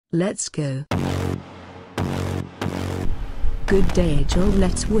Let's go. Good day, Joel.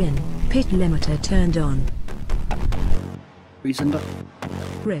 Let's win. Pit limiter turned on. Recenter.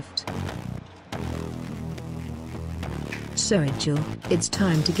 Rift. So Joel, it's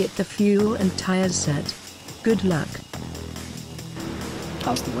time to get the fuel and tires set. Good luck.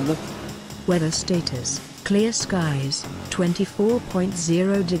 How's the weather? Weather status: clear skies,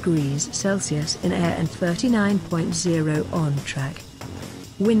 24.0 degrees Celsius in air and 39.0 on track.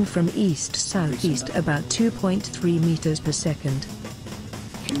 Wind from east-southeast about 2.3 meters per second.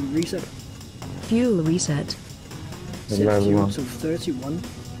 Fuel reset. Fuel reset. Set fuel to 31.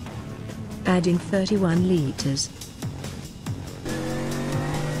 Adding 31 liters.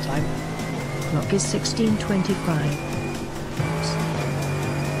 Time. Clock is 16:25.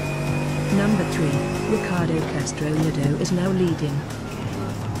 Number 3, Ricardo Castro Lido is now leading.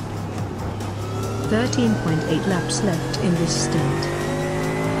 13.8 laps left in this stint.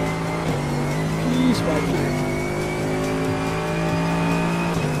 Please, white flag.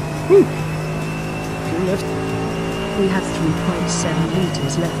 Woo! Fuel left. We have 3.7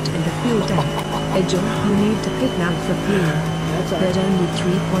 liters left in the fuel tank. Joel, you need to pit now for fuel. There's only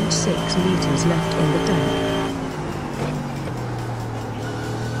 3.6 liters left in the tank.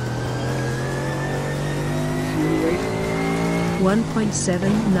 Fuel rate.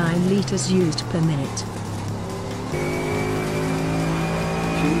 1.79 liters used per minute.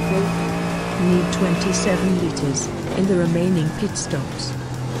 Fuel flow. Need 27 liters in the remaining pit stops.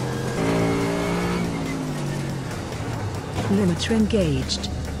 Limiter engaged.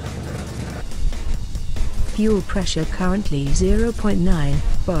 Fuel pressure currently 0.9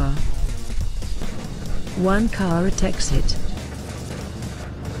 bar. One car at exit.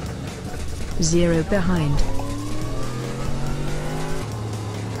 0 behind.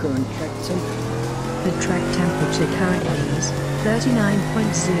 Current track temp. The track temperature currently is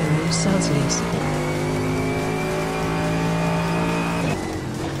 39.0 Celsius.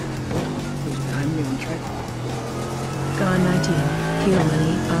 Who's behind me on track? Car 19,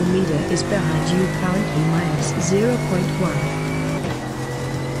 Kilmany Almeida is behind you currently -0.1.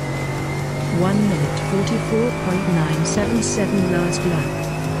 1 minute 44.977 last lap.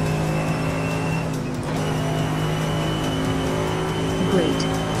 Great,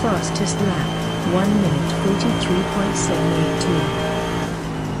 fastest lap, 1 minute 43.782.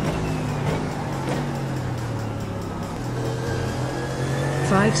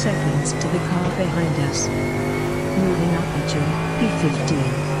 Five seconds to the car behind us. Moving up at you, P15.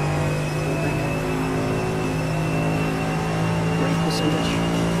 Brake percentage.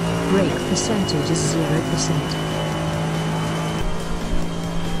 Brake percentage is 0%.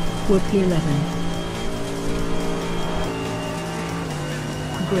 We're P11.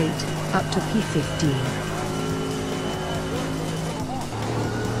 Great, up to P15.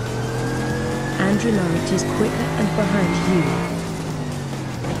 Andrew Lawrence is quicker and behind you.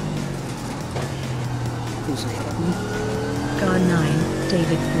 Who's ahead of me? Car 9,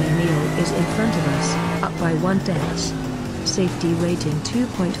 David Planiel is in front of us, up by 1/10. Safety rating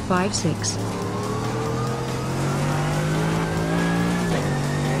 2.56.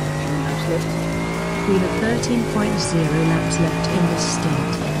 Few laps left. We have 13.0 laps left in this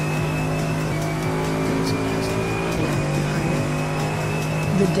stint.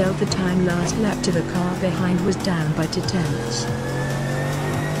 The delta time last lap to the car behind was down by 2/10.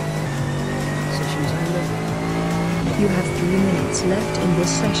 Session's over. You have 3 minutes left in this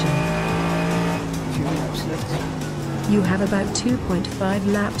session. Few laps left. You have about 2.5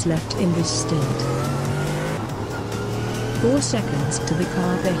 laps left in this stint. 4 seconds to the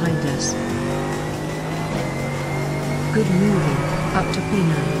car behind us. Good moving, up to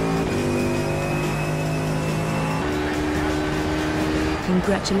P9.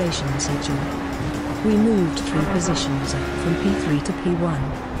 Congratulations, Joel. We moved 3 positions up from P3 to P1.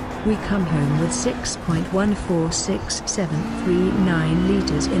 We come home with 6.146739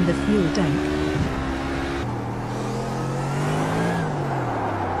 liters in the fuel tank.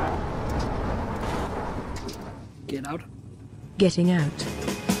 Get out. Getting out.